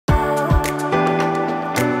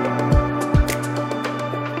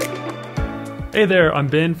Hey there, I'm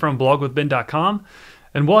Ben from blogwithben.com,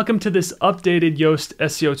 and welcome to this updated Yoast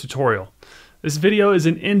SEO tutorial. This video is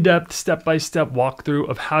an in-depth step-by-step walkthrough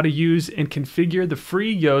of how to use and configure the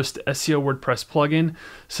free Yoast SEO WordPress plugin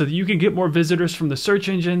so that you can get more visitors from the search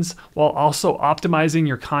engines while also optimizing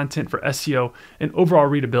your content for SEO and overall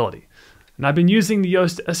readability. And I've been using the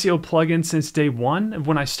Yoast SEO plugin since day one of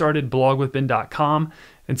when I started blogwithben.com,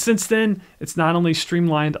 and since then, it's not only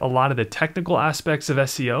streamlined a lot of the technical aspects of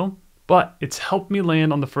SEO, but it's helped me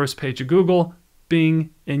land on the first page of Google, Bing,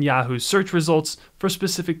 and Yahoo's search results for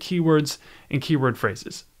specific keywords and keyword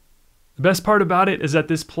phrases. The best part about it is that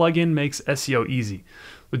this plugin makes SEO easy.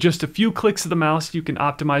 With just a few clicks of the mouse, you can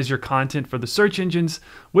optimize your content for the search engines,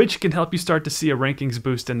 which can help you start to see a rankings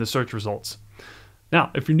boost in the search results.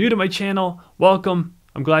 Now, if you're new to my channel, welcome.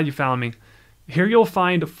 I'm glad you found me. Here you'll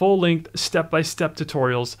find full-length, step-by-step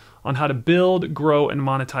tutorials on how to build, grow, and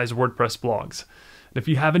monetize WordPress blogs. If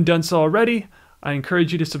you haven't done so already, I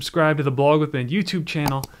encourage you to subscribe to the Blog with Ben YouTube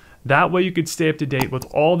channel. That way you can stay up to date with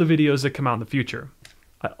all the videos that come out in the future.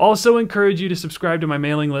 I also encourage you to subscribe to my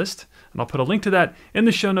mailing list, and I'll put a link to that in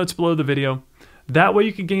the show notes below the video. That way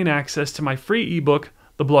you can gain access to my free ebook,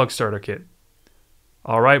 The Blog Starter Kit.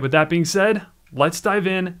 All right, with that being said, let's dive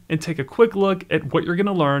in and take a quick look at what you're going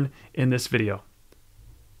to learn in this video.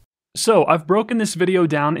 So I've broken this video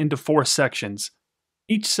down into 4 sections.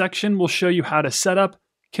 Each section will show you how to set up,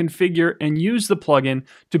 configure, and use the plugin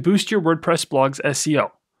to boost your WordPress blog's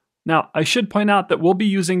SEO. Now, I should point out that we'll be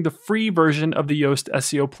using the free version of the Yoast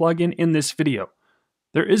SEO plugin in this video.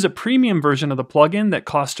 There is a premium version of the plugin that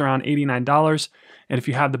costs around $89, and if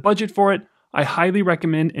you have the budget for it, I highly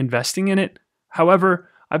recommend investing in it. However,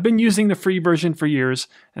 I've been using the free version for years,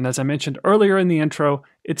 and as I mentioned earlier in the intro,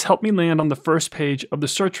 it's helped me land on the first page of the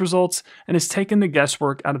search results and has taken the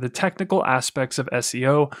guesswork out of the technical aspects of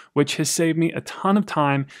SEO, which has saved me a ton of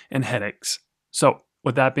time and headaches. So,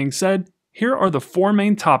 with that being said, here are the 4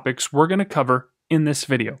 main topics we're going to cover in this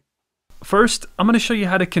video. First, I'm going to show you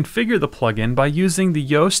how to configure the plugin by using the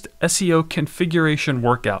Yoast SEO configuration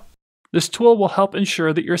workout. This tool will help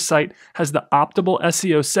ensure that your site has the optimal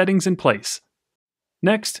SEO settings in place.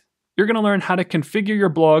 Next, you're going to learn how to configure your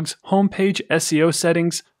blog's homepage SEO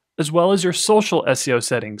settings, as well as your social SEO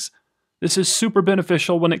settings. This is super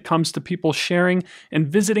beneficial when it comes to people sharing and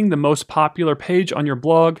visiting the most popular page on your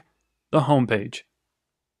blog, the homepage.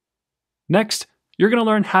 Next, you're going to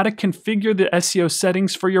learn how to configure the SEO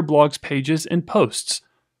settings for your blog's pages and posts.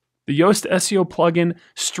 The Yoast SEO plugin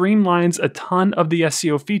streamlines a ton of the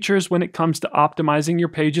SEO features when it comes to optimizing your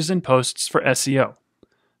pages and posts for SEO.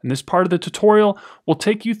 And this part of the tutorial will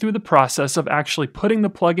take you through the process of actually putting the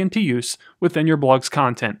plugin to use within your blog's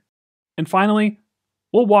content. And finally,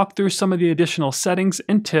 we'll walk through some of the additional settings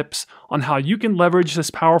and tips on how you can leverage this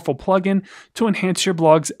powerful plugin to enhance your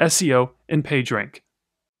blog's SEO and page rank.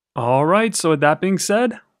 All right, so with that being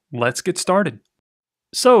said, let's get started.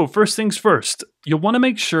 So first things first, you'll want to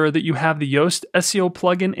make sure that you have the Yoast SEO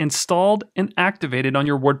plugin installed and activated on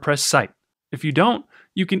your WordPress site. If you don't,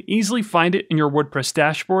 you can easily find it in your WordPress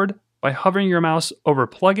dashboard by hovering your mouse over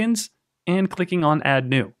Plugins and clicking on Add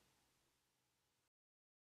New.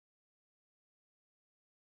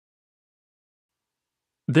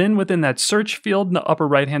 Then within that search field in the upper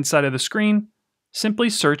right-hand side of the screen, simply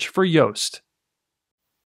search for Yoast.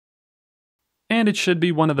 And it should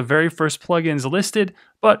be one of the very first plugins listed,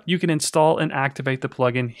 but you can install and activate the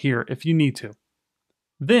plugin here if you need to.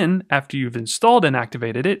 Then, after you've installed and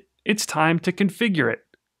activated it, it's time to configure it.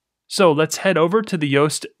 So let's head over to the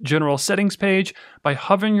Yoast General Settings page by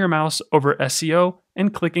hovering your mouse over SEO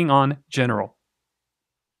and clicking on General.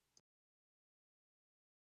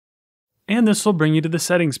 And this will bring you to the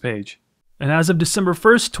settings page. And as of December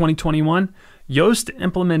 1st, 2021, Yoast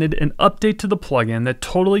implemented an update to the plugin that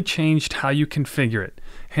totally changed how you configure it.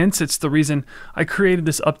 Hence, it's the reason I created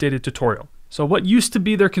this updated tutorial. So what used to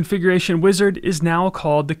be their configuration wizard is now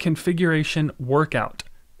called the configuration workout.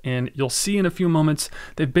 And you'll see in a few moments,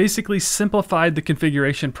 they've basically simplified the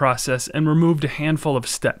configuration process and removed a handful of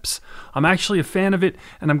steps. I'm actually a fan of it,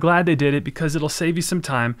 and I'm glad they did it because it'll save you some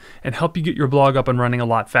time and help you get your blog up and running a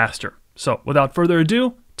lot faster. So without further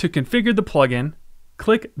ado, to configure the plugin,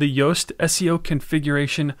 click the Yoast SEO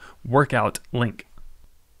configuration workout link.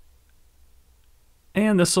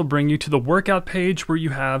 And this will bring you to the workout page where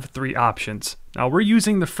you have 3 options. Now we're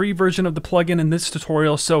using the free version of the plugin in this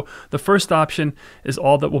tutorial, so the first option is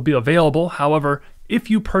all that will be available. However, if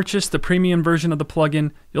you purchase the premium version of the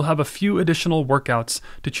plugin, you'll have a few additional workouts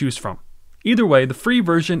to choose from. Either way, the free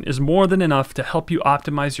version is more than enough to help you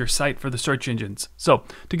optimize your site for the search engines. So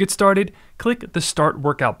to get started, click the Start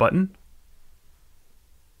Workout button.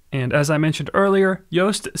 And as I mentioned earlier,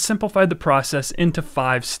 Yoast simplified the process into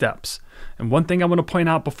 5 steps. And one thing I want to point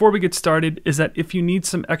out before we get started is that if you need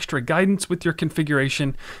some extra guidance with your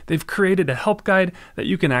configuration, they've created a help guide that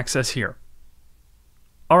you can access here.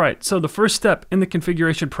 Alright, so the first step in the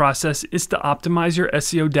configuration process is to optimize your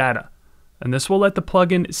SEO data. And this will let the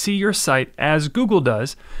plugin see your site as Google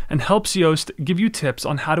does and helps Yoast give you tips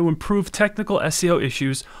on how to improve technical SEO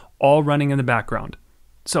issues all running in the background.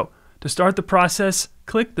 So, to start the process,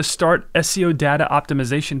 click the Start SEO Data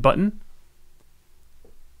Optimization button.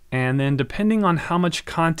 And then depending on how much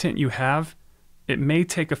content you have, it may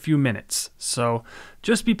take a few minutes. So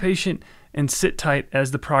just be patient and sit tight as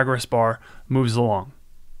the progress bar moves along.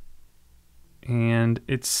 And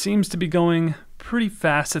it seems to be going pretty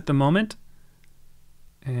fast at the moment.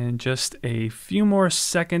 And just a few more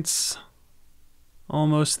seconds.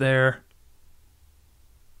 Almost there.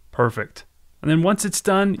 Perfect. And then once it's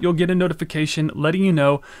done, you'll get a notification letting you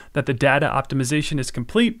know that the data optimization is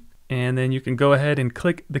complete, and then you can go ahead and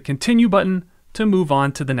click the Continue button to move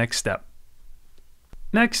on to the next step.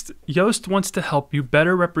 Next, Yoast wants to help you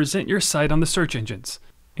better represent your site on the search engines.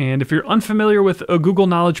 And if you're unfamiliar with a Google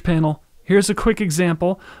Knowledge Panel, here's a quick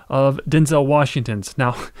example of Denzel Washington's.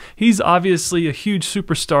 Now, he's obviously a huge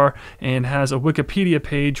superstar and has a Wikipedia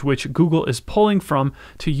page which Google is pulling from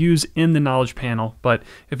to use in the Knowledge Panel. But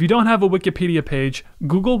if you don't have a Wikipedia page,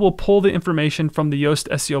 Google will pull the information from the Yoast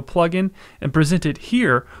SEO plugin and present it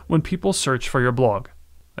here when people search for your blog.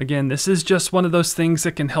 Again, this is just one of those things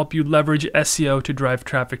that can help you leverage SEO to drive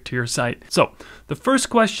traffic to your site. So, the first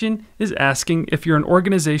question is asking if you're an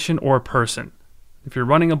organization or a person. If you're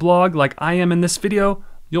running a blog like I am in this video,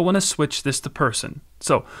 you'll want to switch this to person.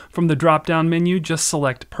 So from the drop-down menu, just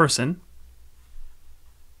select person.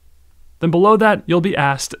 Then below that, you'll be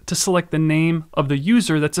asked to select the name of the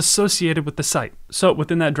user that's associated with the site. So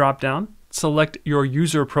within that drop-down, select your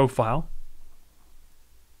user profile.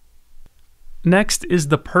 Next is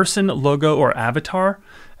the person logo or avatar,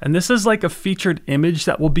 and this is like a featured image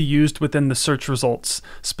that will be used within the search results,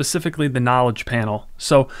 specifically the Knowledge Panel.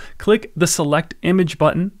 So click the Select Image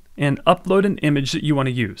button and upload an image that you want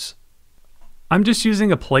to use. I'm just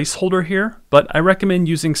using a placeholder here, but I recommend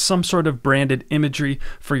using some sort of branded imagery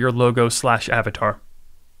for your logo/avatar.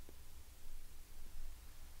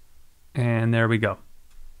 And there we go.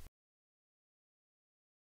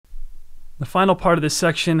 The final part of this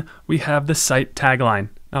section, we have the site tagline.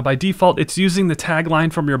 Now by default, it's using the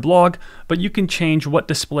tagline from your blog, but you can change what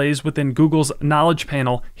displays within Google's Knowledge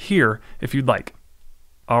Panel here if you'd like.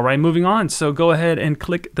 All right, moving on. So go ahead and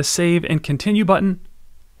click the Save and Continue button.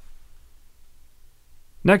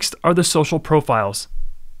 Next are the social profiles.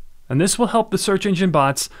 And this will help the search engine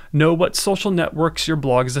bots know what social networks your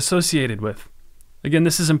blog is associated with. Again,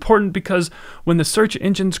 this is important because when the search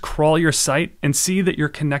engines crawl your site and see that you're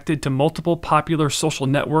connected to multiple popular social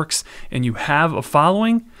networks and you have a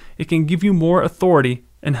following, it can give you more authority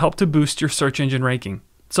and help to boost your search engine ranking.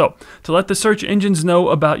 So, to let the search engines know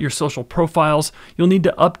about your social profiles, you'll need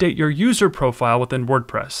to update your user profile within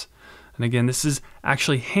WordPress. And again, this is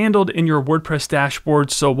actually handled in your WordPress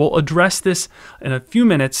dashboard, so we'll address this in a few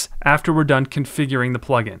minutes after we're done configuring the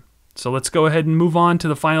plugin. So let's go ahead and move on to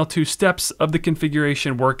the final 2 steps of the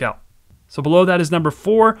configuration workout. So below that is number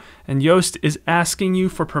 4, and Yoast is asking you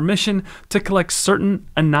for permission to collect certain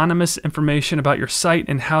anonymous information about your site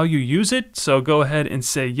and how you use it. So go ahead and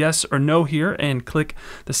say yes or no here and click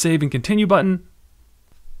the Save and Continue button.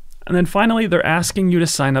 And then finally, they're asking you to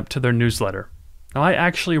sign up to their newsletter. Now, I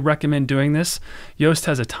actually recommend doing this. Yoast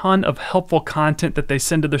has a ton of helpful content that they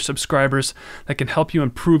send to their subscribers that can help you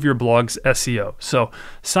improve your blog's SEO. So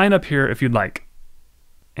sign up here if you'd like.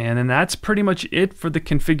 And then that's pretty much it for the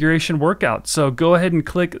configuration workout. So go ahead and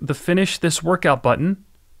click the Finish This Workout button.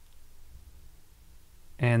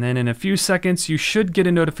 And then in a few seconds, you should get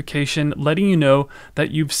a notification letting you know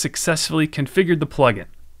that you've successfully configured the plugin.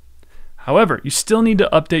 However, you still need to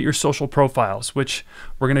update your social profiles, which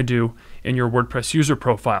we're going to do in your WordPress user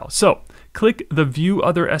profile. So click the View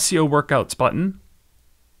Other SEO Workouts button.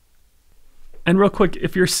 And real quick,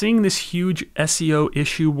 if you're seeing this huge SEO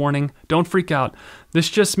issue warning, don't freak out. This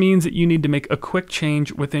just means that you need to make a quick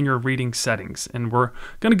change within your reading settings, and we're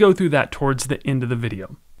going to go through that towards the end of the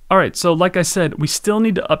video. All right, so like I said, we still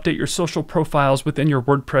need to update your social profiles within your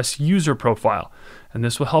WordPress user profile, and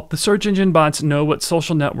this will help the search engine bots know what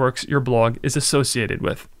social networks your blog is associated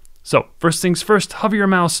with. So first things first, hover your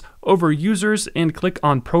mouse over Users and click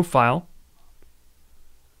on Profile.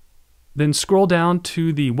 Then scroll down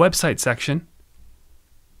to the Website section,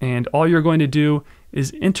 and all you're going to do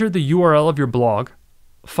is enter the URL of your blog,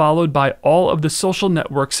 followed by all of the social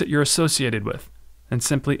networks that you're associated with. and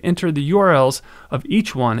simply enter the URLs of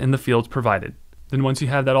each one in the fields provided. Then once you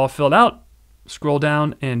have that all filled out, scroll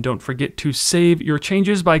down and don't forget to save your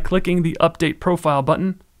changes by clicking the Update Profile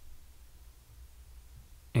button.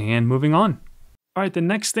 And moving on. All right, the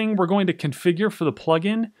next thing we're going to configure for the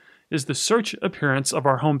plugin is the search appearance of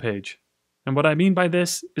our homepage. And what I mean by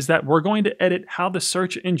this is that we're going to edit how the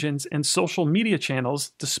search engines and social media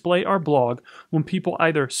channels display our blog when people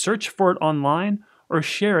either search for it online or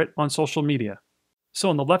share it on social media. So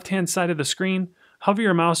on the left-hand side of the screen, hover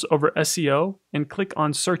your mouse over SEO and click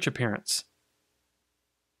on Search Appearance.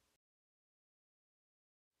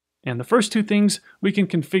 And the first two things we can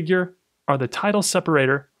configure are the title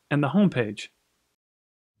separator and the homepage.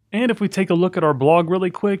 And if we take a look at our blog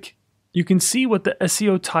really quick, you can see what the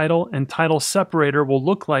SEO title and title separator will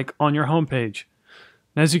look like on your homepage.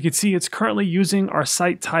 And as you can see, it's currently using our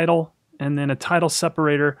site title and then a title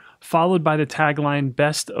separator followed by the tagline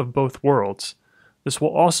 "Best of Both Worlds." This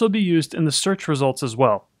will also be used in the search results as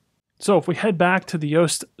well. So if we head back to the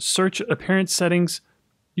Yoast search appearance settings,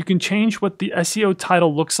 you can change what the SEO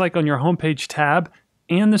title looks like on your homepage tab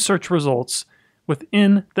and the search results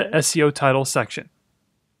within the SEO title section.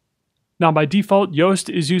 Now by default,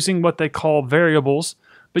 Yoast is using what they call variables,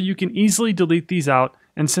 but you can easily delete these out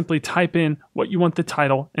and simply type in what you want the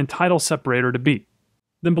title and title separator to be.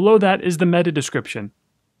 Then below that is the meta description.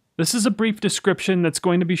 This is a brief description that's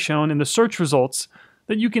going to be shown in the search results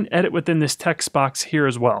that you can edit within this text box here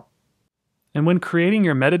as well. And when creating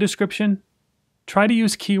your meta description, try to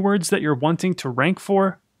use keywords that you're wanting to rank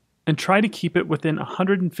for and try to keep it within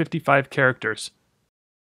 155 characters.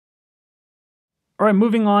 All right,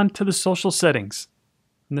 moving on to the social settings.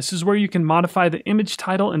 And this is where you can modify the image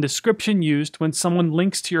title and description used when someone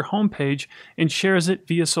links to your homepage and shares it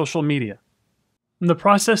via social media. And the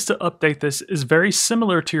process to update this is very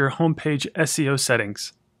similar to your homepage SEO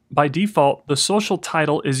settings. By default, the social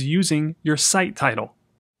title is using your site title.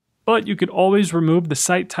 But you could always remove the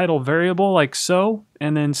site title variable like so,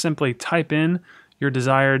 and then simply type in your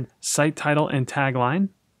desired site title and tagline,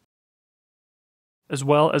 as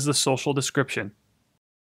well as the social description.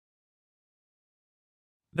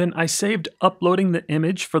 Then I saved uploading the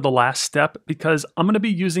image for the last step because I'm going to be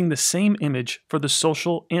using the same image for the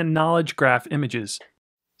social and knowledge graph images.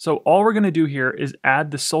 So all we're going to do here is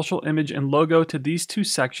add the social image and logo to these two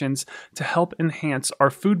sections to help enhance our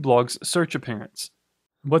food blog's search appearance.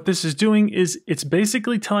 What this is doing is it's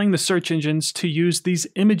basically telling the search engines to use these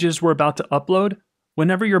images we're about to upload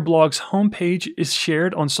whenever your blog's homepage is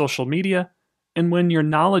shared on social media and when your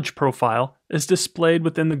knowledge profile is displayed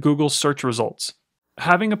within the Google search results.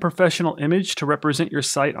 Having a professional image to represent your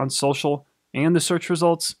site on social and the search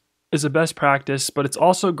results is a best practice, but it's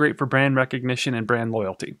also great for brand recognition and brand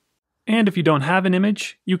loyalty. And if you don't have an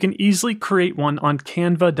image, you can easily create one on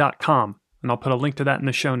canva.com, and I'll put a link to that in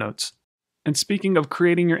the show notes. And speaking of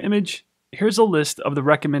creating your image, here's a list of the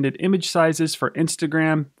recommended image sizes for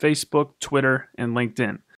Instagram, Facebook, Twitter, and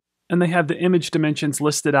LinkedIn. And they have the image dimensions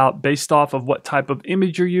listed out based off of what type of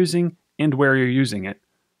image you're using and where you're using it.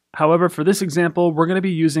 However, for this example, we're going to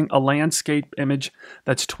be using a landscape image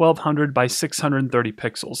that's 1200 by 630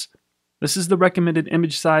 pixels. This is the recommended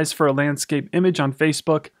image size for a landscape image on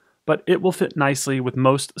Facebook, but it will fit nicely with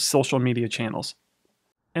most social media channels.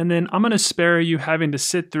 And then I'm going to spare you having to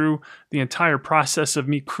sit through the entire process of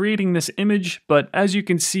me creating this image, but as you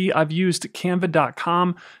can see, I've used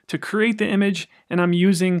canva.com to create the image, and I'm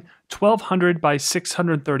using 1200 by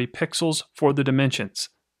 630 pixels for the dimensions.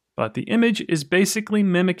 But the image is basically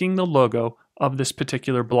mimicking the logo of this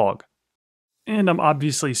particular blog. And I'm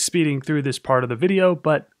obviously speeding through this part of the video,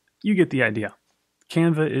 but you get the idea.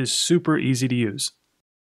 Canva is super easy to use.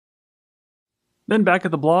 Then back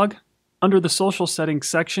at the blog, under the social settings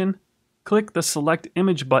section, click the Select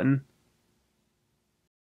Image button.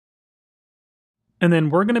 And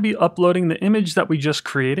then we're going to be uploading the image that we just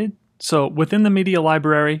created. So within the media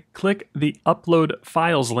library, click the Upload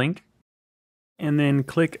Files link, and then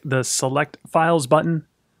click the Select Files button.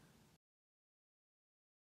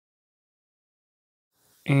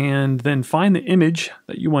 And then find the image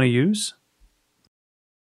that you want to use.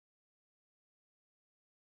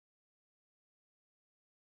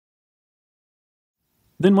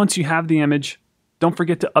 Then once you have the image, don't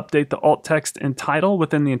forget to update the alt text and title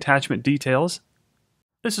within the attachment details.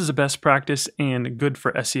 This is a best practice and good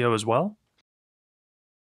for SEO as well.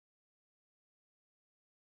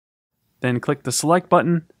 Then click the Select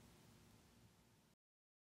button.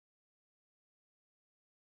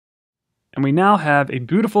 And we now have a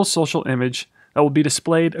beautiful social image that will be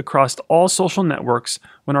displayed across all social networks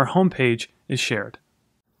when our homepage is shared.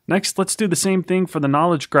 Next, let's do the same thing for the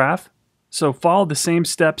knowledge graph. So follow the same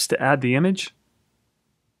steps to add the image.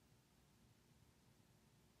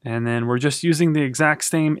 And then we're just using the exact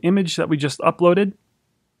same image that we just uploaded.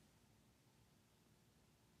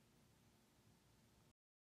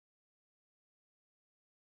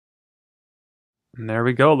 And there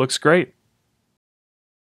we go, looks great.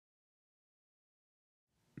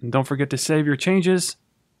 And don't forget to save your changes.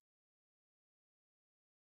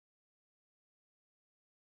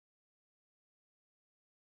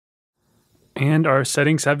 And our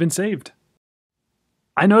settings have been saved.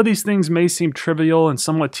 I know these things may seem trivial and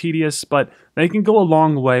somewhat tedious, but they can go a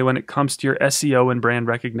long way when it comes to your SEO and brand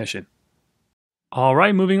recognition. All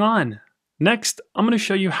right, moving on. Next, I'm going to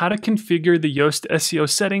show you how to configure the Yoast SEO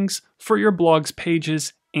settings for your blog's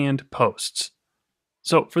pages and posts.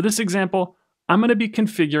 So for this example, I'm going to be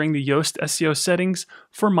configuring the Yoast SEO settings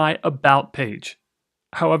for my About page.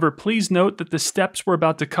 However, please note that the steps we're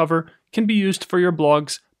about to cover can be used for your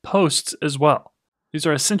blog's posts as well. These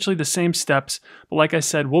are essentially the same steps, but like I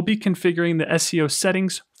said, we'll be configuring the SEO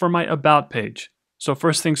settings for my About page. So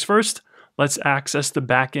first things first, let's access the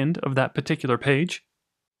back end of that particular page.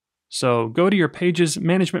 So go to your Pages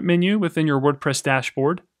Management menu within your WordPress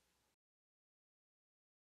dashboard.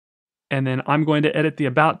 And then I'm going to edit the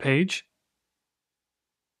About page.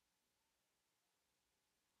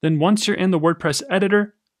 Then once you're in the WordPress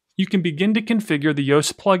editor, you can begin to configure the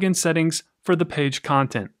Yoast plugin settings for the page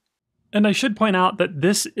content. And I should point out that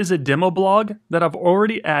this is a demo blog that I've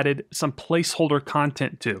already added some placeholder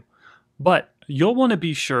content to. But you'll want to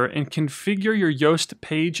be sure and configure your Yoast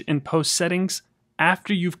page and post settings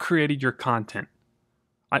after you've created your content.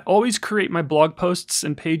 I always create my blog posts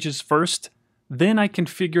and pages first, then I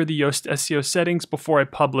configure the Yoast SEO settings before I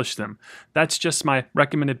publish them. That's just my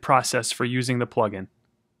recommended process for using the plugin.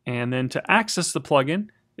 And then to access the plugin,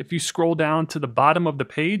 if you scroll down to the bottom of the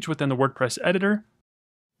page within the WordPress editor,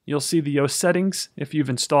 you'll see the Yoast settings if you've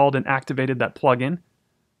installed and activated that plugin.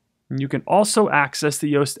 And you can also access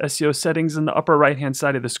the Yoast SEO settings in the upper right-hand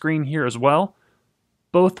side of the screen here as well.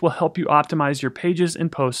 Both will help you optimize your pages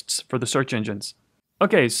and posts for the search engines.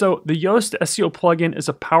 Okay, so the Yoast SEO plugin is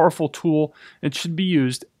a powerful tool and should be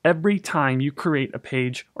used every time you create a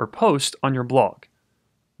page or post on your blog.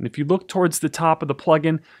 And if you look towards the top of the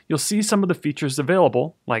plugin, you'll see some of the features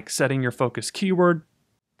available, like setting your focus keyword,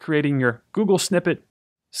 creating your Google snippet,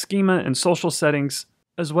 schema and social settings,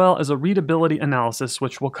 as well as a readability analysis,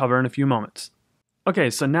 which we'll cover in a few moments. Okay,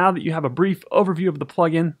 so now that you have a brief overview of the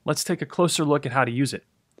plugin, let's take a closer look at how to use it.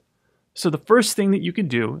 So the first thing that you can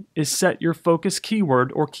do is set your focus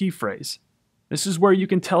keyword or key phrase. This is where you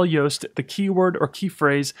can tell Yoast the keyword or key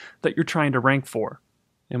phrase that you're trying to rank for.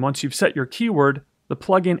 And once you've set your keyword, the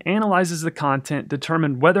plugin analyzes the content to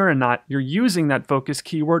determine whether or not you're using that focus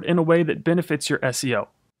keyword in a way that benefits your SEO.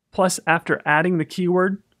 Plus, after adding the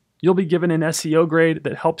keyword, you'll be given an SEO grade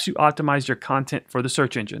that helps you optimize your content for the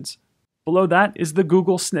search engines. Below that is the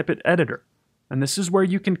Google Snippet Editor. And this is where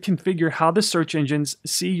you can configure how the search engines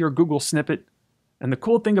see your Google snippet. And the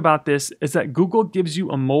cool thing about this is that Google gives you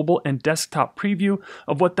a mobile and desktop preview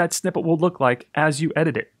of what that snippet will look like as you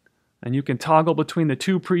edit it. And you can toggle between the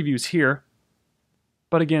two previews here.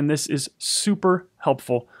 But again, this is super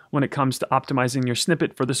helpful when it comes to optimizing your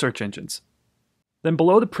snippet for the search engines. Then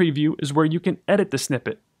below the preview is where you can edit the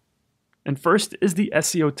snippet. And first is the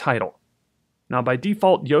SEO title. Now by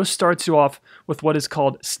default, Yoast starts you off with what is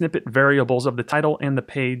called snippet variables of the title and the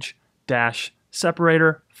page dash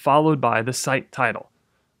separator followed by the site title.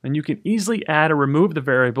 And you can easily add or remove the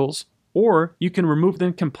variables, or you can remove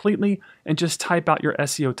them completely and just type out your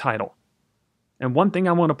SEO title. And one thing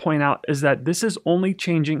I want to point out is that this is only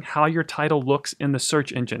changing how your title looks in the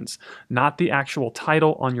search engines, not the actual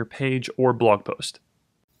title on your page or blog post.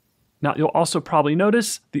 Now you'll also probably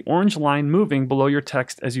notice the orange line moving below your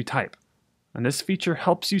text as you type. And this feature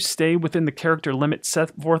helps you stay within the character limit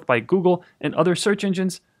set forth by Google and other search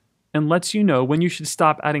engines and lets you know when you should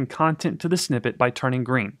stop adding content to the snippet by turning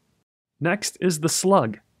green. Next is the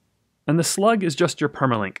slug. And the slug is just your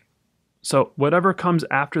permalink. So whatever comes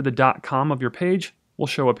after the .com of your page will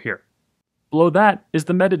show up here. Below that is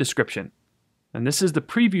the meta description. And this is the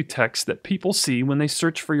preview text that people see when they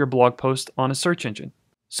search for your blog post on a search engine.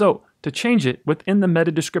 So to change it within the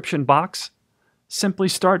meta description box, simply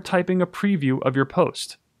start typing a preview of your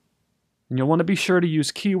post. And you'll want to be sure to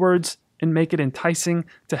use keywords and make it enticing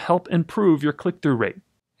to help improve your click-through rate.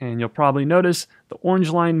 And you'll probably notice the orange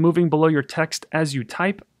line moving below your text as you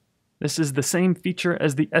type. This is the same feature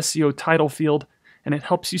as the SEO title field, and it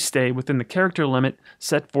helps you stay within the character limit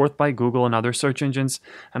set forth by Google and other search engines,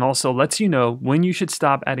 and also lets you know when you should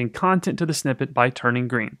stop adding content to the snippet by turning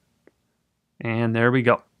green. And there we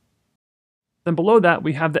go. Then below that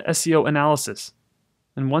we have the SEO analysis.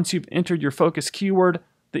 And once you've entered your focus keyword,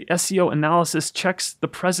 the SEO analysis checks the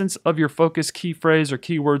presence of your focus key phrase or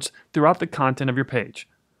keywords throughout the content of your page.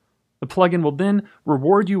 The plugin will then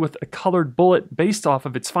reward you with a colored bullet based off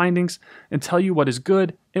of its findings and tell you what is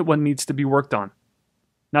good and what needs to be worked on.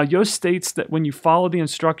 Now, Yoast states that when you follow the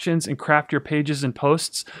instructions and craft your pages and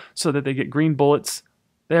posts so that they get green bullets,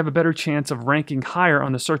 they have a better chance of ranking higher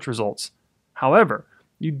on the search results. However,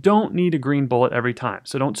 you don't need a green bullet every time,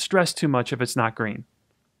 so don't stress too much if it's not green.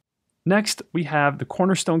 Next, we have the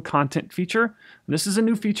Cornerstone Content feature. This is a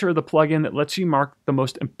new feature of the plugin that lets you mark the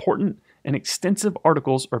most important and extensive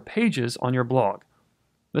articles or pages on your blog.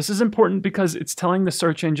 This is important because it's telling the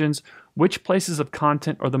search engines which places of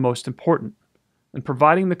content are the most important. And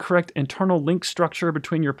providing the correct internal link structure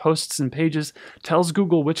between your posts and pages tells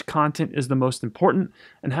Google which content is the most important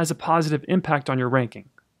and has a positive impact on your ranking.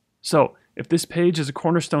 So, if this page is a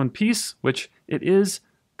cornerstone piece, which it is,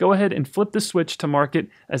 go ahead and flip the switch to mark it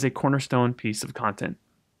as a cornerstone piece of content.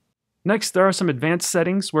 Next, there are some advanced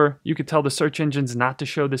settings where you could tell the search engines not to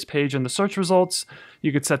show this page in the search results.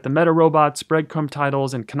 You could set the meta robots, breadcrumb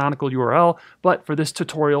titles, and canonical URL, but for this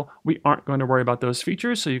tutorial, we aren't going to worry about those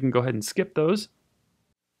features, so you can go ahead and skip those.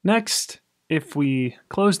 Next, if we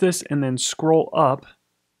close this and then scroll up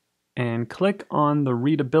and click on the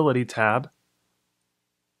Readability tab,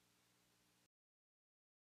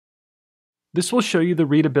 this will show you the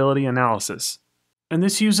readability analysis. And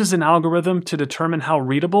this uses an algorithm to determine how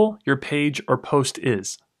readable your page or post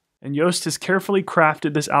is. And Yoast has carefully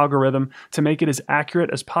crafted this algorithm to make it as accurate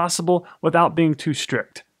as possible without being too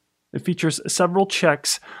strict. It features several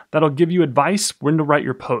checks that'll give you advice when to write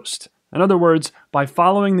your post. In other words, by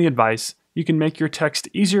following the advice, you can make your text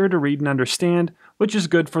easier to read and understand, which is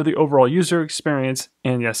good for the overall user experience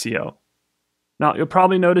and the SEO. Now, you'll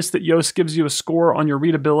probably notice that Yoast gives you a score on your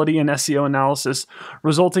readability and SEO analysis,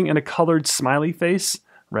 resulting in a colored smiley face.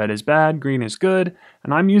 Red is bad, green is good,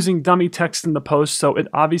 and I'm using dummy text in the post, so it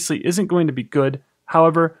obviously isn't going to be good.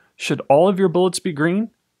 However, should all of your bullets be green?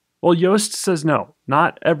 Well, Yoast says no,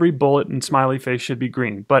 not every bullet and smiley face should be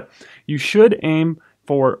green, but you should aim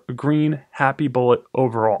for a green, happy bullet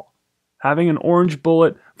overall. Having an orange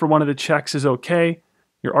bullet for one of the checks is okay.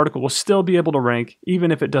 Your article will still be able to rank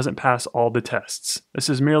even if it doesn't pass all the tests. This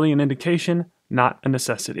is merely an indication, not a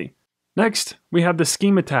necessity. Next, we have the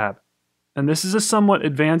Schema tab. And this is a somewhat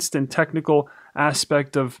advanced and technical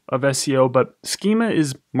aspect of SEO, but schema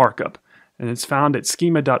is markup. And it's found at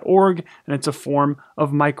schema.org, and it's a form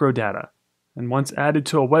of microdata. And once added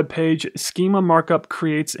to a web page, schema markup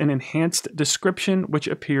creates an enhanced description which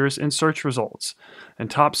appears in search results.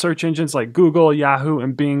 And top search engines like Google, Yahoo,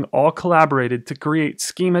 and Bing all collaborated to create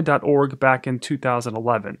schema.org back in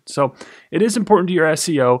 2011. So it is important to your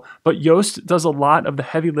SEO, but Yoast does a lot of the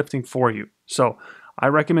heavy lifting for you. So I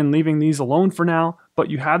recommend leaving these alone for now, but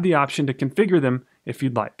you have the option to configure them if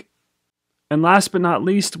you'd like. And last but not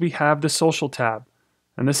least, we have the Social tab.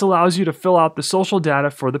 And this allows you to fill out the social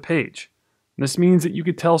data for the page. This means that you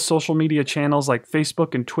could tell social media channels like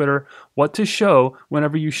Facebook and Twitter what to show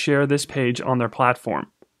whenever you share this page on their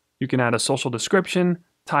platform. You can add a social description,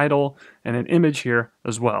 title, and an image here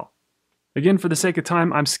as well. Again, for the sake of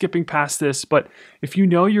time, I'm skipping past this, but if you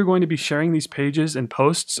know you're going to be sharing these pages and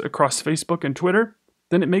posts across Facebook and Twitter,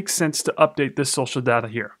 then it makes sense to update this social data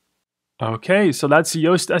here. Okay, so that's the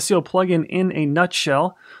Yoast SEO plugin in a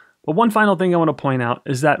nutshell. But one final thing I want to point out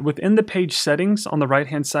is that within the page settings on the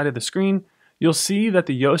right-hand side of the screen, you'll see that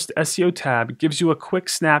the Yoast SEO tab gives you a quick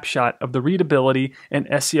snapshot of the readability and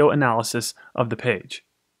SEO analysis of the page.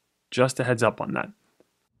 Just a heads up on that.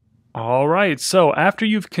 All right, so after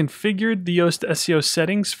you've configured the Yoast SEO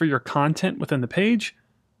settings for your content within the page,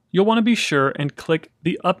 you'll want to be sure and click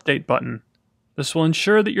the Update button. This will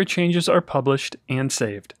ensure that your changes are published and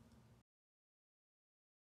saved.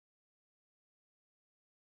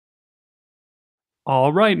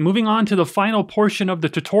 All right, moving on to the final portion of the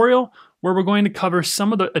tutorial, where we're going to cover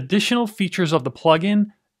some of the additional features of the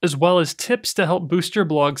plugin, as well as tips to help boost your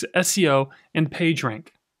blog's SEO and page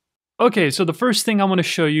rank. Okay, so the first thing I want to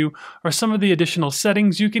show you are some of the additional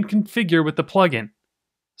settings you can configure with the plugin.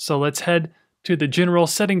 So let's head to the general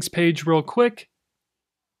settings page real quick.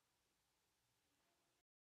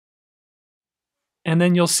 And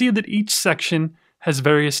then you'll see that each section has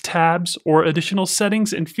various tabs or additional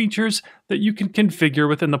settings and features that you can configure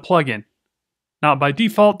within the plugin. Now, by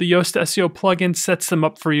default, the Yoast SEO plugin sets them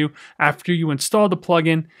up for you after you install the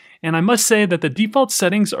plugin, and I must say that the default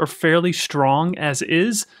settings are fairly strong as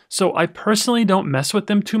is, so I personally don't mess with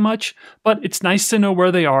them too much, but it's nice to know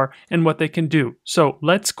where they are and what they can do. So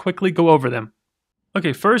let's quickly go over them.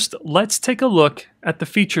 Okay, first, let's take a look at the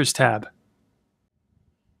Features tab.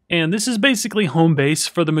 And this is basically home base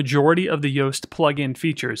for the majority of the Yoast plugin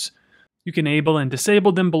features. You can enable and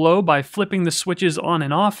disable them below by flipping the switches on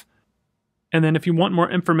and off. And then if you want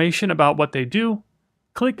more information about what they do,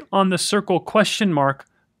 click on the circle question mark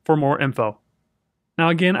for more info. Now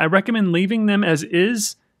again, I recommend leaving them as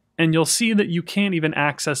is, and you'll see that you can't even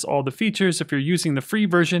access all the features if you're using the free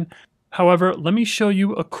version. However, let me show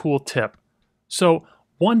you a cool tip. So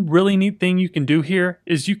one really neat thing you can do here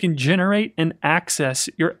is you can generate and access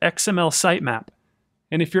your XML sitemap.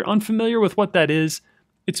 And if you're unfamiliar with what that is,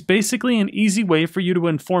 it's basically an easy way for you to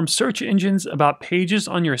inform search engines about pages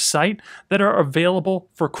on your site that are available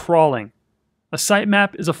for crawling. A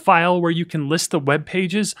sitemap is a file where you can list the web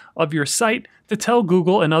pages of your site to tell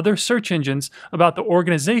Google and other search engines about the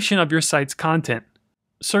organization of your site's content.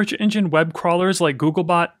 Search engine web crawlers like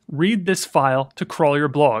Googlebot read this file to crawl your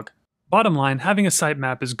blog. Bottom line, having a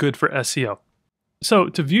sitemap is good for SEO. So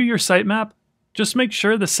to view your sitemap, just make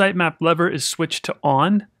sure the sitemap lever is switched to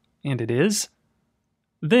on, and it is.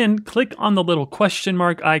 Then click on the little question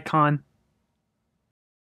mark icon,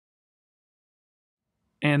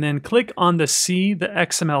 and then click on the See the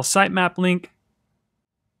XML sitemap link,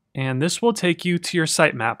 and this will take you to your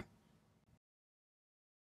sitemap.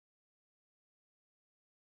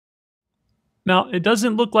 Now, it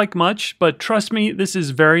doesn't look like much, but trust me, this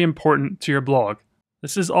is very important to your blog.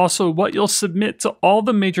 This is also what you'll submit to all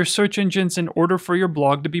the major search engines in order for your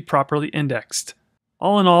blog to be properly indexed.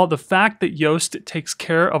 All in all, the fact that Yoast takes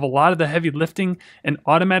care of a lot of the heavy lifting and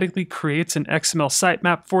automatically creates an XML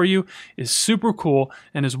sitemap for you is super cool,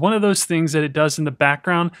 and is one of those things that it does in the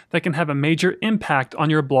background that can have a major impact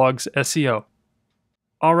on your blog's SEO.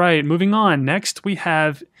 All right, moving on. Next, we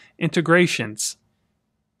have integrations.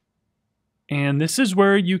 And this is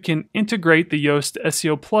where you can integrate the Yoast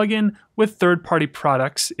SEO plugin with third-party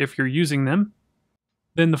products if you're using them.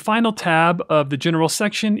 Then the final tab of the general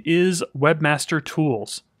section is Webmaster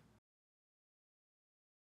Tools.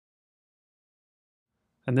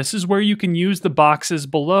 And this is where you can use the boxes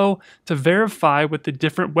below to verify with the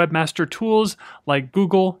different webmaster tools like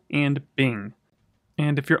Google and Bing.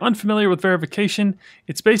 And if you're unfamiliar with verification,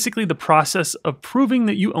 it's basically the process of proving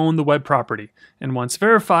that you own the web property. And once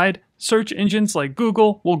verified, search engines like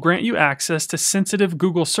Google will grant you access to sensitive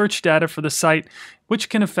Google search data for the site, which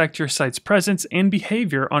can affect your site's presence and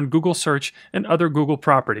behavior on Google search and other Google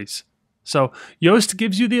properties. So Yoast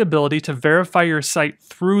gives you the ability to verify your site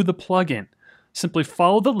through the plugin. Simply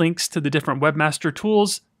follow the links to the different webmaster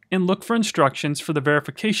tools and look for instructions for the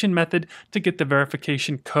verification method to get the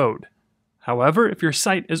verification code. However, if your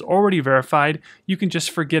site is already verified, you can just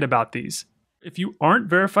forget about these. If you aren't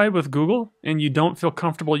verified with Google and you don't feel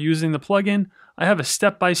comfortable using the plugin, I have a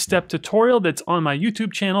step-by-step tutorial that's on my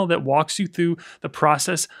YouTube channel that walks you through the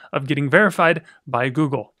process of getting verified by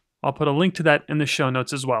Google. I'll put a link to that in the show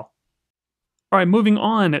notes as well. All right, moving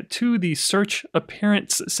on to the search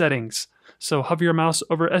appearance settings. So hover your mouse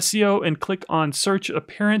over SEO and click on Search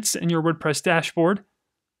Appearance in your WordPress dashboard.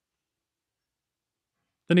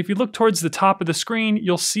 Then if you look towards the top of the screen,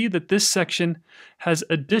 you'll see that this section has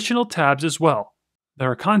additional tabs as well. There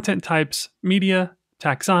are content types, media,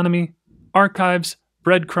 taxonomy, archives,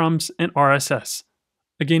 breadcrumbs, and RSS.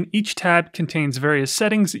 Again, each tab contains various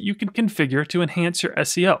settings that you can configure to enhance your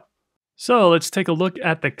SEO. So let's take a look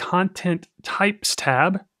at the Content Types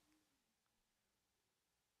tab.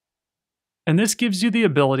 And this gives you the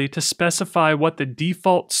ability to specify what the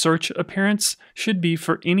default search appearance should be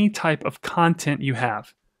for any type of content you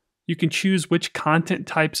have. You can choose which content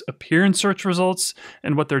types appear in search results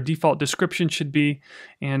and what their default description should be.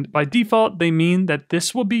 And by default, they mean that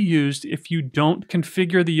this will be used if you don't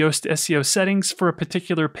configure the Yoast SEO settings for a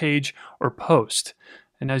particular page or post.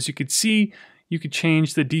 And as you can see, you could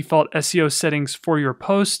change the default SEO settings for your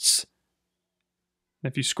posts.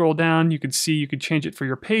 If you scroll down, you can see you could change it for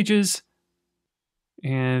your pages.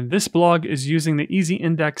 And this blog is using the Easy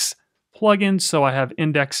Index plugin, so I have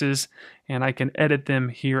indexes and I can edit them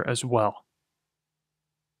here as well.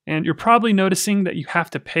 And you're probably noticing that you have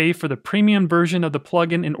to pay for the premium version of the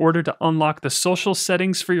plugin in order to unlock the social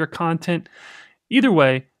settings for your content. Either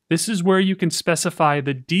way, this is where you can specify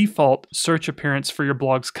the default search appearance for your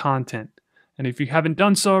blog's content. And if you haven't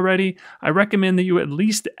done so already, I recommend that you at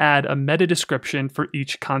least add a meta description for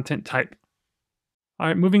each content type. All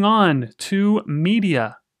right, moving on to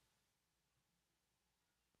media.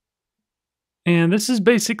 And this is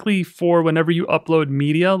basically for whenever you upload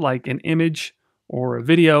media like an image or a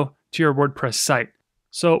video to your WordPress site.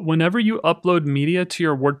 So whenever you upload media to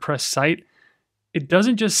your WordPress site, it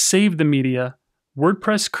doesn't just save the media,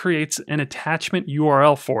 WordPress creates an attachment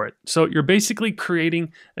URL for it. So you're basically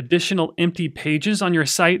creating additional empty pages on your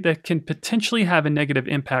site that can potentially have a negative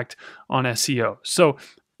impact on SEO. So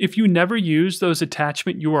if you never use those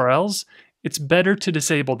attachment URLs, it's better to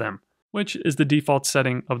disable them, which is the default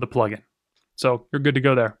setting of the plugin. So you're good to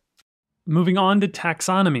go there. Moving on to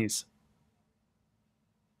taxonomies.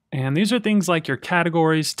 And these are things like your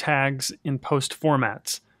categories, tags, and post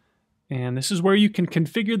formats. And this is where you can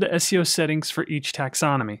configure the SEO settings for each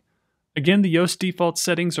taxonomy. Again, the Yoast default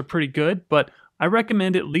settings are pretty good, but I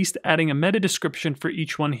recommend at least adding a meta description for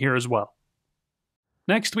each one here as well.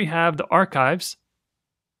 Next, we have the archives.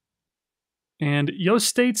 And Yoast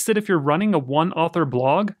states that if you're running a one-author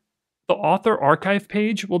blog, the author archive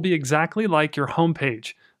page will be exactly like your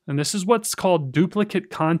homepage. And this is what's called duplicate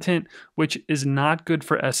content, which is not good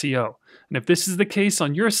for SEO. And if this is the case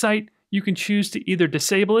on your site, you can choose to either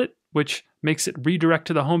disable it, which makes it redirect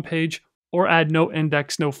to the homepage, or add no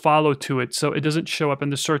index, no follow to it so it doesn't show up in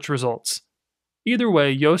the search results. Either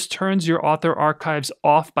way, Yoast turns your author archives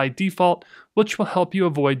off by default, which will help you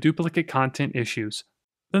avoid duplicate content issues.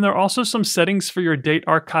 Then there are also some settings for your date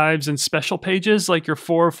archives and special pages like your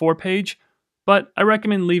 404 page, but I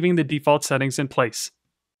recommend leaving the default settings in place.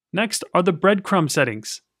 Next are the breadcrumb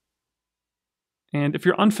settings. And if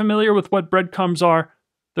you're unfamiliar with what breadcrumbs are,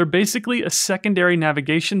 they're basically a secondary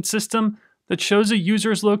navigation system that shows a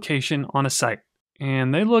user's location on a site.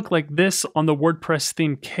 And they look like this on the WordPress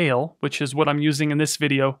theme Kale, which is what I'm using in this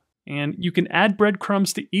video. And you can add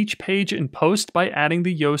breadcrumbs to each page and post by adding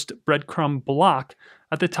the Yoast breadcrumb block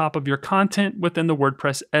at the top of your content within the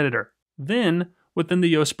WordPress editor. Then, within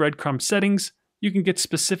the Yoast breadcrumb settings, you can get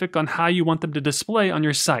specific on how you want them to display on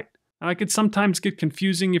your site. Now, it could sometimes get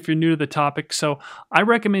confusing if you're new to the topic, so I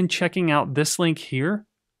recommend checking out this link here,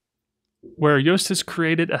 where Yoast has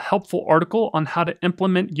created a helpful article on how to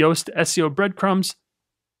implement Yoast SEO breadcrumbs,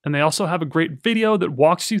 and they also have a great video that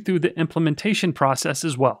walks you through the implementation process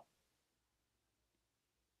as well.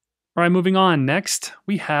 All right, moving on. Next,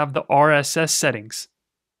 we have the RSS settings.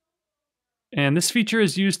 And this feature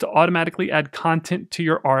is used to automatically add content to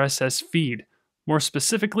your RSS feed. More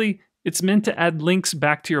specifically, it's meant to add links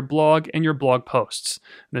back to your blog and your blog posts.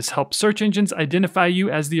 This helps search engines identify you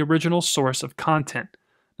as the original source of content.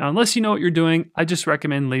 Now, unless you know what you're doing, I just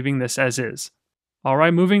recommend leaving this as is. All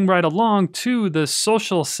right, moving right along to the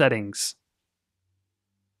social settings.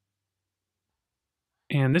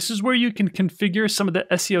 And this is where you can configure some of the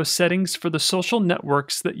SEO settings for the social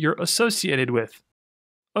networks that you're associated with.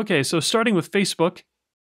 Okay, so starting with Facebook,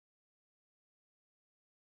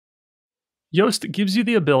 Yoast gives you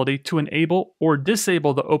the ability to enable or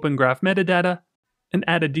disable the Open Graph metadata and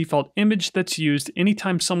add a default image that's used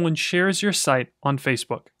anytime someone shares your site on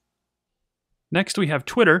Facebook. Next, we have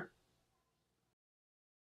Twitter.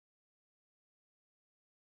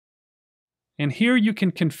 And here you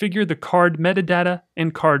can configure the card metadata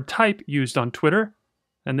and card type used on Twitter.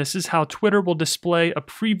 And this is how Twitter will display a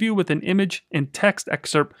preview with an image and text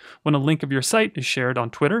excerpt when a link of your site is shared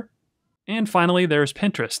on Twitter. And finally, there's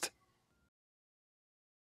Pinterest.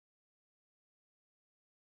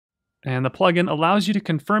 And the plugin allows you to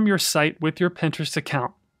confirm your site with your Pinterest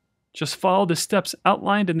account. Just follow the steps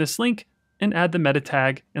outlined in this link and add the meta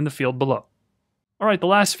tag in the field below. All right, the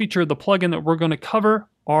last feature of the plugin that we're going to cover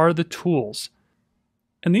are the tools.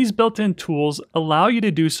 And these built-in tools allow you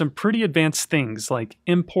to do some pretty advanced things like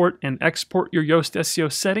import and export your Yoast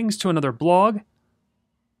SEO settings to another blog.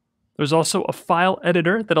 There's also a file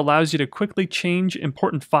editor that allows you to quickly change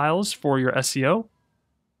important files for your SEO.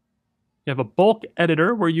 You have a bulk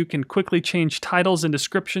editor where you can quickly change titles and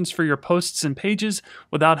descriptions for your posts and pages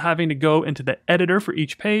without having to go into the editor for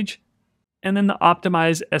each page. And then the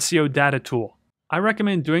Optimize SEO data tool. I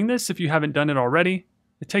recommend doing this if you haven't done it already.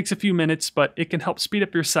 It takes a few minutes, but it can help speed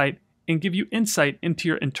up your site and give you insight into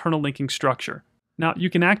your internal linking structure. Now,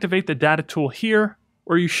 you can activate the data tool here,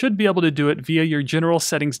 or you should be able to do it via your general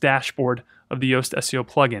settings dashboard of the Yoast SEO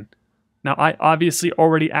plugin. Now, I obviously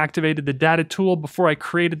already activated the data tool before I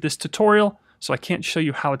created this tutorial, so I can't show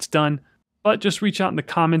you how it's done, but just reach out in the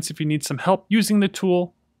comments if you need some help using the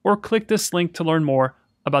tool, or click this link to learn more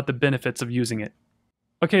about the benefits of using it.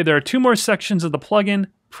 Okay, there are two more sections of the plugin,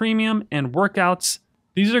 Premium and Workouts.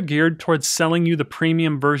 These are geared towards selling you the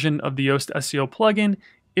premium version of the Yoast SEO plugin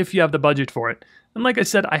if you have the budget for it. And like I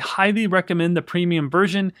said, I highly recommend the premium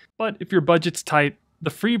version, but if your budget's tight, the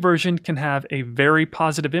free version can have a very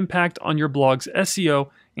positive impact on your blog's SEO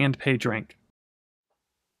and page rank.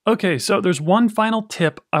 Okay, so there's one final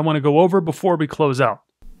tip I want to go over before we close out.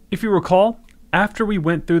 If you recall, after we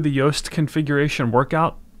went through the Yoast configuration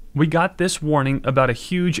workout, we got this warning about a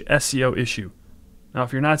huge SEO issue. Now,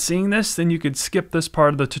 if you're not seeing this, then you could skip this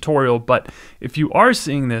part of the tutorial, but if you are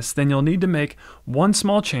seeing this, then you'll need to make one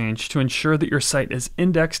small change to ensure that your site is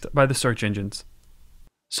indexed by the search engines.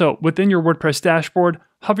 So within your WordPress dashboard,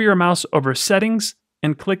 hover your mouse over Settings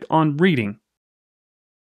and click on Reading.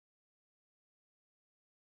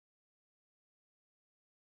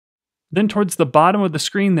 Then towards the bottom of the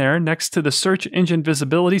screen there, next to the Search Engine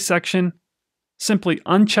Visibility section, simply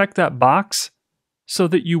uncheck that box so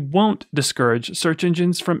that you won't discourage search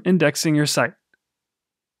engines from indexing your site.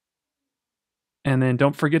 And then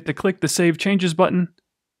don't forget to click the Save Changes button.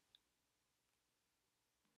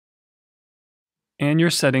 And your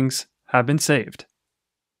settings have been saved.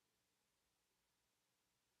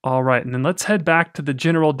 All right, and then let's head back to the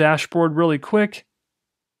general dashboard really quick.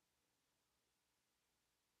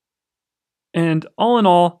 And all in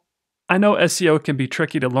all, I know SEO can be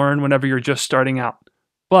tricky to learn whenever you're just starting out,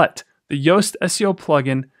 but the Yoast SEO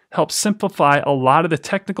plugin helps simplify a lot of the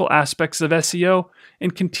technical aspects of SEO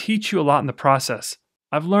and can teach you a lot in the process.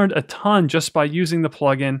 I've learned a ton just by using the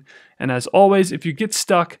plugin, and as always, if you get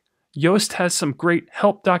stuck, Yoast has some great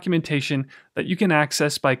help documentation that you can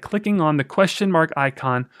access by clicking on the question mark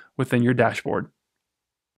icon within your dashboard.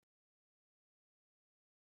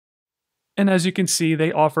 And as you can see,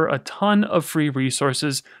 they offer a ton of free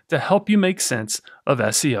resources to help you make sense of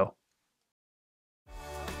SEO.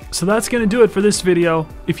 So that's going to do it for this video.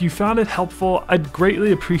 If you found it helpful, I'd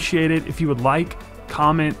greatly appreciate it if you would like,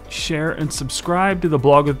 comment, share, and subscribe to the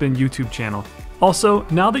Blog with Ben YouTube channel. Also,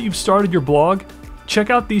 now that you've started your blog, check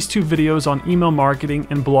out these 2 videos on email marketing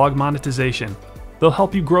and blog monetization. They'll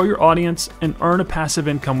help you grow your audience and earn a passive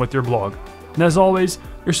income with your blog. And as always,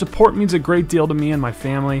 your support means a great deal to me and my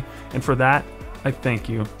family, and for that, I thank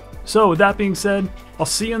you. So with that being said, I'll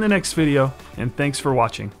see you in the next video, and thanks for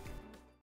watching.